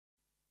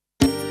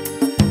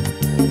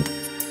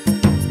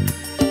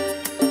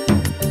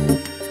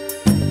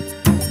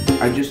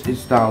I just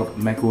installed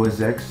Mac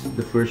OSX,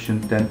 the version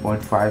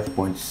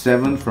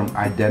 10.5.7 from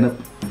iDenneb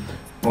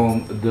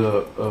on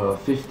the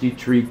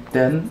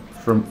 5310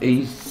 from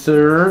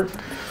Acer,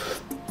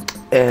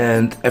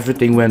 and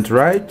everything went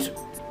right.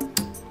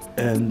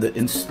 And the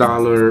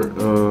installer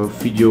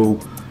video,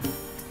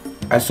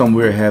 I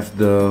somewhere have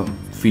the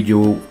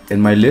video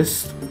in my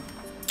list,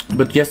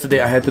 but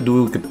yesterday I had to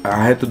do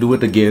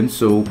it again,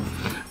 so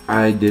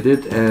I did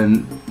it,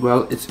 and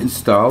well, it's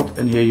installed,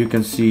 and here you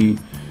can see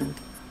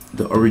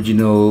the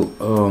original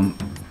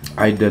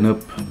iDenneb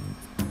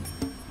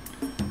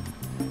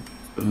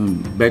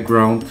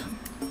background.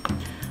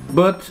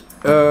 But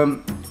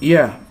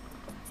yeah,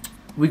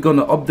 we're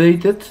gonna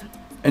update it,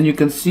 and you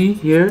can see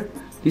here,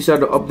 these are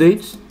the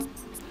updates: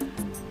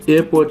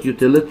 airport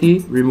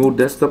utility, remote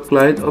desktop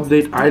client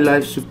update,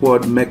 iLife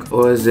support, Mac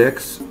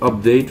OSX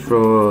update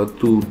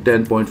to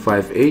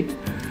 10.58,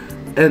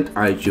 and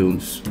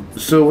iTunes.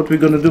 So what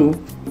we're gonna do,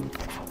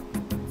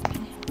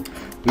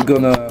 we're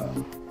gonna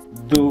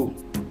do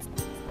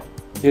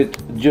it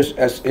just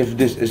as if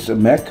this is a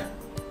Mac,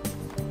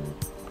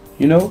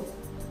 you know,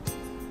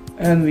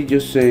 and we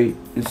just say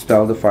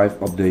install the 5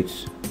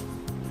 updates.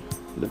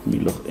 Let me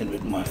log in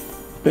with my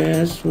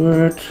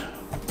password.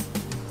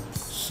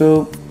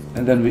 So,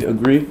 and then we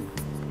agree,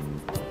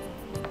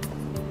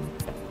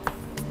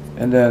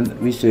 and then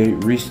we say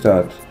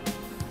restart,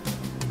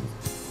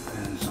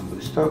 and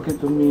somebody's talking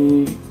to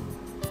me.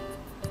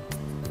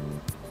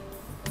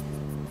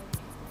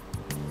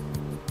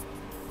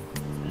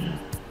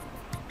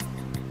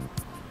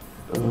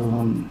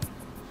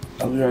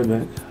 I'll be right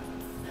back.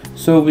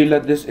 So we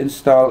let this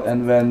install,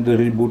 and when the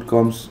reboot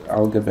comes,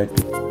 I'll get back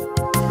to you.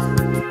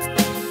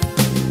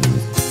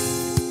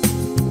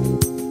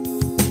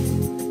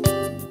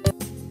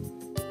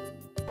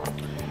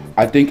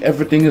 I think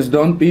everything is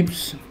done,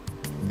 peeps.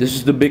 This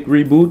is the big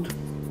reboot.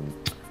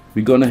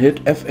 We're gonna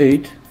hit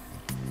F8,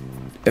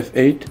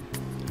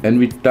 and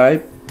we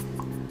type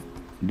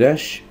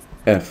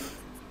 -F.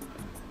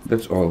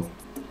 That's all.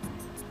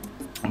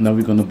 Now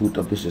we're gonna boot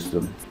up the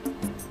system.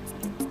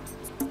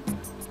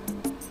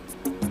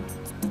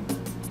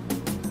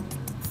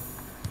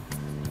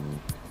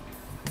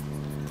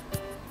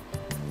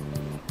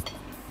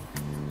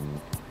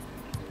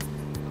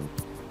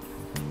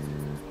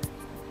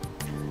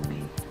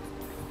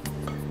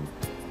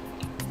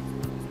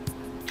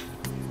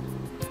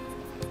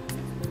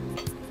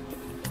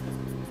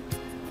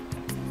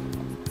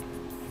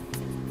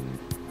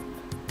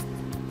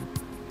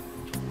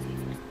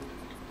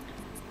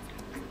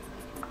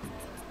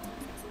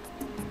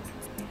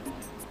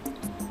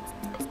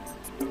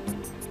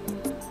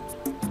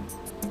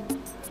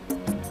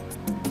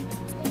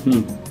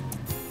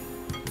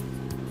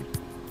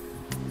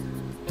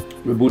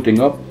 We're booting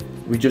up.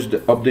 We just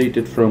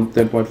updated from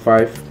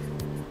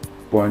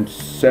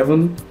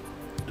 10.5.7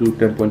 to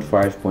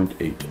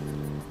 10.5.8.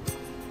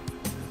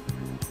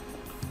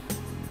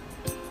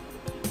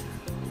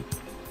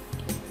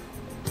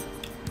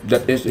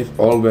 That is if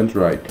all went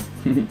right.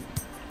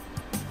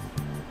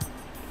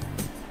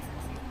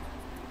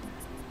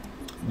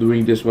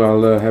 Doing this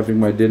while having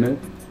my dinner.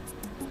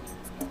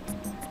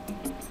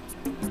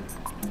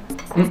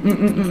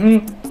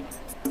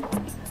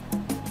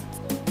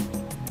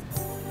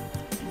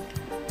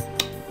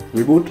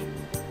 Reboot.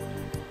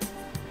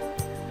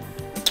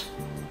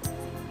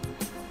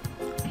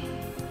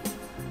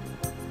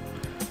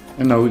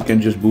 And now we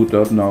can just boot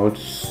up. Now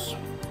it's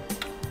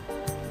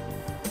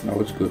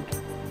good.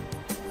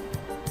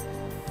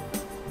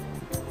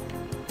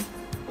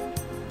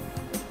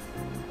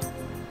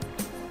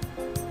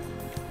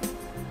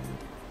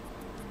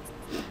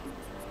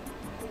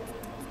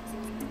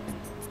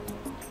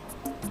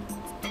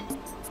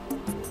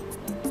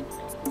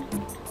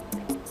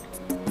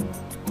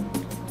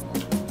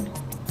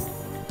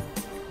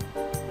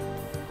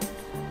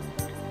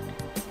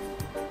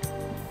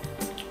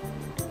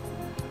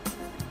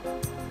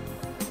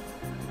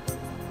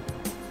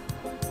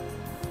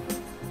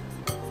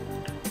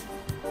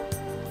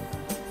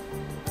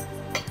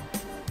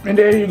 And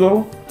there you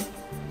go.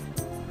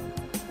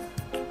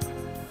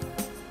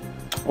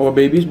 Our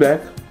baby's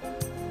back.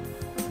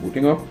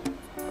 Booting up.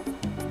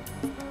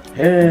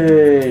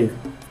 Hey!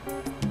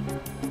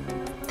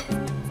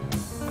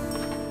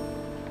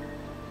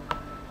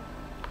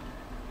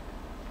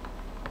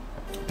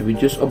 And we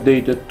just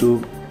updated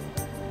to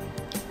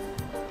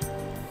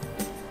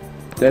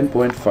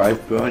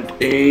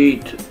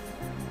 10.5.8.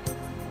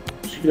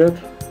 See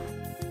that?